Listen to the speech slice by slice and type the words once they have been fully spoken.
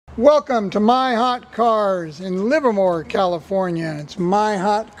Welcome to My Hot Cars in Livermore, California. It's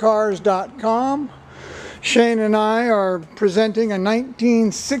myhotcars.com. Shane and I are presenting a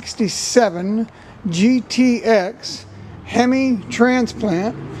 1967 GTX Hemi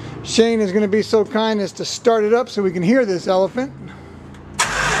transplant. Shane is going to be so kind as to start it up so we can hear this elephant.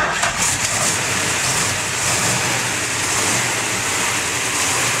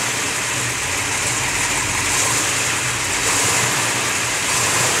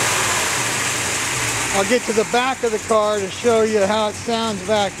 I'll get to the back of the car to show you how it sounds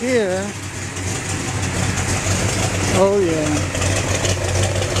back here. Oh yeah.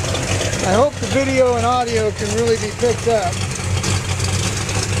 I hope the video and audio can really be picked up.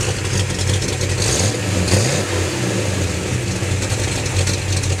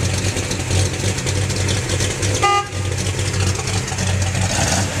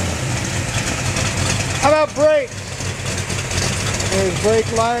 How about brakes? There's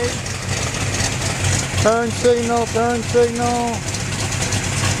brake lights. Turn signal, turn signal.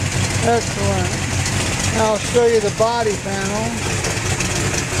 Excellent. Now I'll show you the body panel.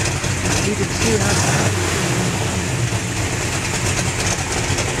 You can see how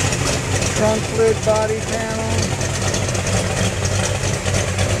front lid body panel.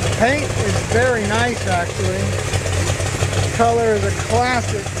 Paint is very nice actually. The color is a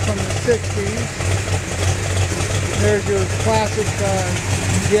classic from the 60s. There's your classic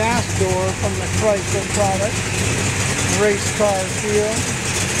gas door from the Chrysler product. Race car feel.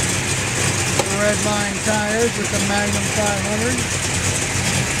 Red line tires with the Magnum 500.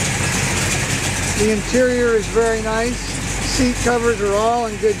 The interior is very nice. Seat covers are all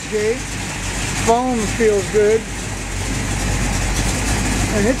in good shape. Foam feels good.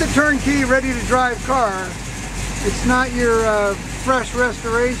 And it's a turnkey, ready to drive car. It's not your fresh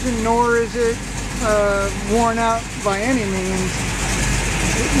restoration, nor is it worn out by any means.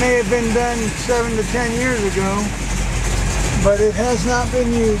 It may have been done 7 to 10 years ago, but it has not been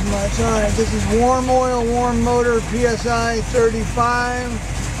used much. Alright, this is warm oil, warm motor, PSI 35.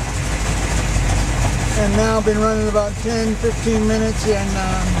 And now been running about 10-15 minutes in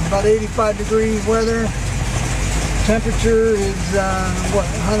about 85 degrees weather. Temperature is, what,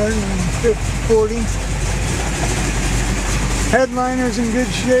 140. Headliner's in good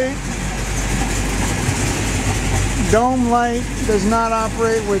shape. Dome light does not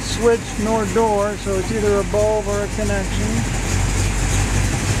operate with switch nor door, so it's either a bulb or a connection.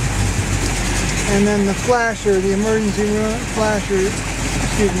 And then the flasher, the emergency flasher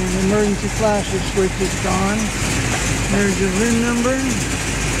switch is gone. There's your VIN number.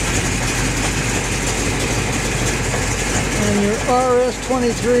 And your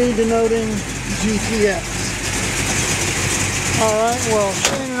RS23 denoting GTX. Alright, well,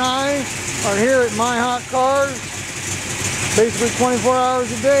 Shane and I are here at My Hot Cars. Basically 24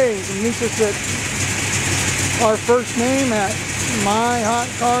 hours a day. You can meet us at our first name at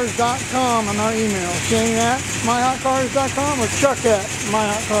myhotcars.com on our email. Shane at myhotcars.com or Chuck at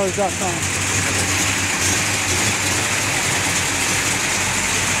myhotcars.com.